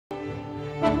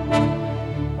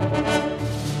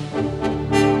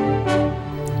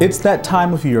It's that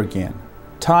time of year again.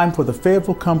 Time for the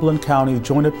Fayetteville-Cumberland County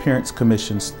Joint Appearance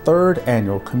Commission's 3rd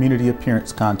annual Community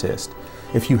Appearance Contest.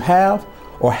 If you have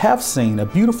or have seen a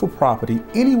beautiful property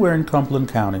anywhere in Cumberland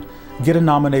County, get a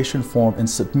nomination form and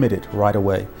submit it right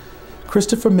away.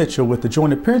 Christopher Mitchell with the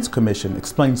Joint Appearance Commission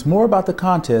explains more about the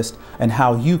contest and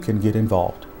how you can get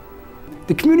involved.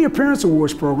 The Community Appearance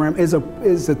Awards program is the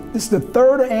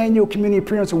 3rd annual Community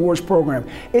Appearance Awards program.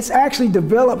 It's actually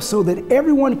developed so that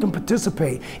everyone can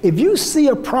participate. If you see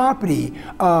a property,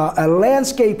 a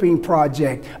landscaping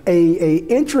project, a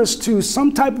interest to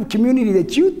some type of community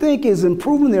that you think is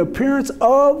improving the appearance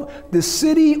of the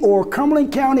city or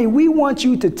Cumberland County, we want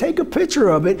you to take a picture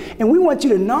of it and we want you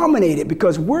to nominate it,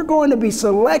 because we're going to be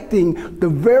selecting the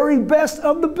very best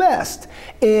of the best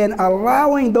and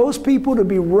allowing those people to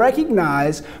be recognized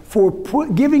for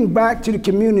giving back to the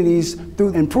communities through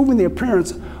improving the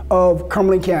appearance of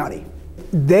Cumberland County.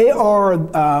 They are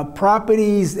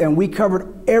properties, and we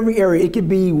covered every area. It could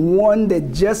be one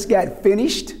that just got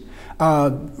finished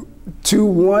to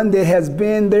one that has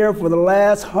been there for the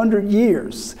last 100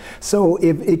 years. So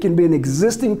if it can be an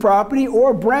existing property or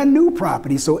a brand new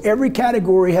property. So every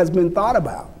category has been thought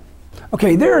about.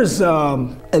 Okay, there's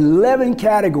 11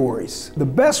 categories. The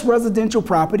best residential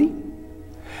property,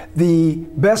 the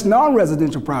best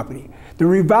non-residential property, the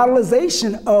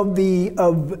revitalization of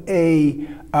a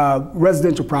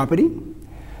residential property,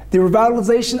 the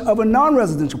revitalization of a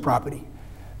non-residential property,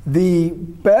 the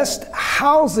best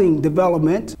housing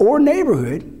development or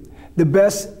neighborhood, the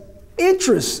best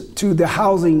interest to the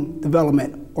housing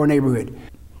development or neighborhood,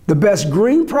 the best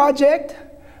green project,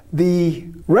 the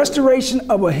restoration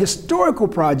of a historical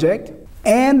project,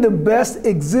 and the best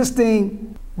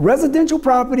existing residential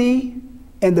property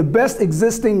and the best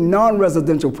existing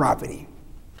non-residential property.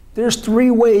 There's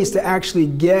 3 ways to actually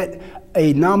get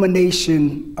a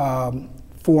nomination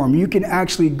form. You can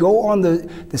actually go on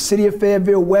the City of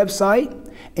Fayetteville website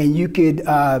and you could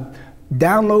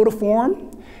download a form.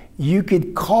 You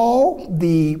could call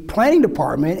the planning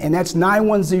department, and that's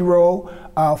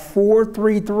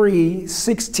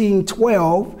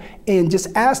 910-433-1612, and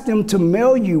just ask them to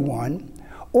mail you one.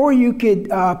 Or you could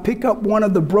pick up one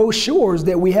of the brochures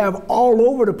that we have all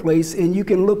over the place, and you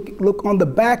can look on the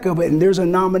back of it, and there's a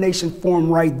nomination form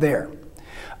right there.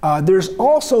 There's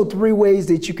also 3 ways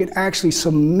that you can actually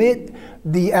submit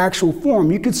the actual form.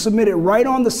 You could submit it right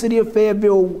on the City of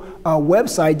Fayetteville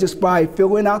website just by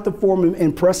filling out the form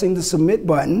and pressing the submit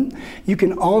button. You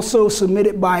can also submit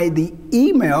it by the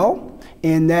email,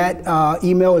 and that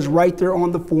email is right there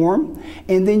on the form.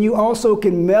 And then you also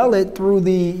can mail it through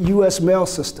the U.S. mail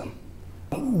system.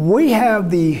 We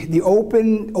have the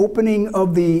opening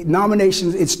of the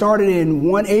nominations. It started in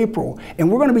 1 April,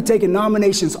 and we're going to be taking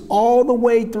nominations all the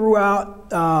way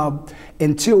throughout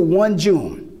until 1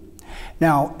 June.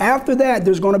 Now, after that,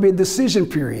 there's going to be a decision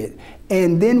period,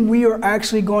 and then we are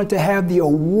actually going to have the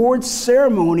awards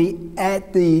ceremony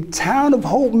at the town of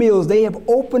Hope Mills. They have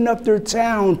opened up their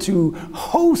town to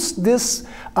host this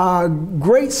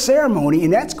great ceremony,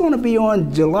 and that's going to be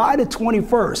on July the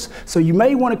 21st. So you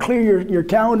may want to clear your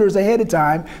calendars ahead of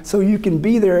time so you can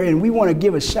be there, and we want to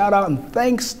give a shout out and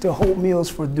thanks to Hope Mills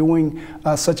for doing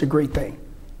such a great thing.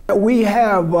 We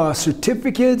have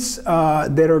certificates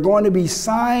that are going to be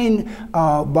signed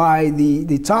by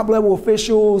the top level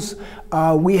officials.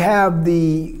 We have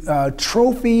the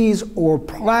trophies or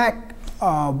plaque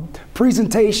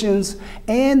presentations,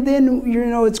 and then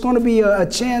it's going to be a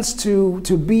chance to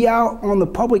be out on the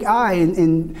public eye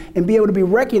and be able to be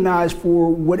recognized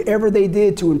for whatever they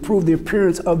did to improve the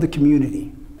appearance of the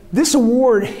community. This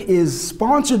award is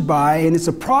sponsored by, and it's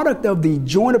a product of the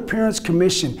Joint Appearance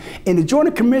Commission. And the Joint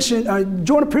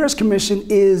Appearance Commission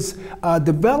is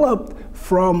developed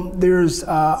from, there's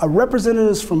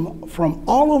representatives from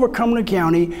all over Cumberland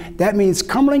County. That means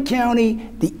Cumberland County,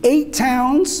 the 8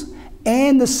 towns,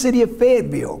 and the City of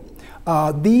Fayetteville.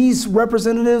 These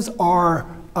representatives are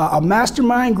a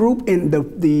mastermind group, and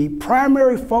the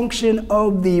primary function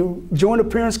of the Joint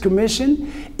Appearance Commission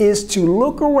is to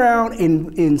look around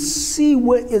and see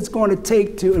what it's going to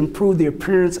take to improve the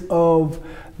appearance of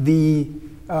the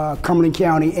Cumberland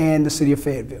County and the City of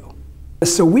Fayetteville.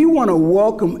 So we want to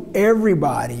welcome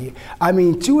everybody,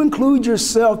 to include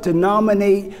yourself to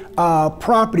nominate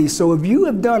property. So if you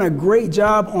have done a great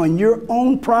job on your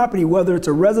own property, whether it's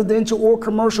a residential or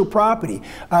commercial property,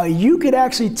 you could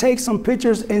actually take some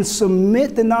pictures and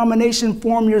submit the nomination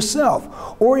form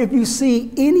yourself. Or if you see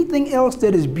anything else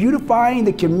that is beautifying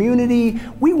the community,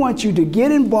 we want you to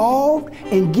get involved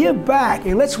and give back.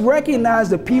 And let's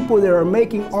recognize the people that are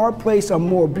making our place a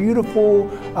more beautiful,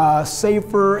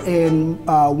 safer, and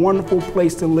wonderful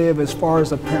place to live as far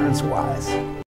as appearance-wise.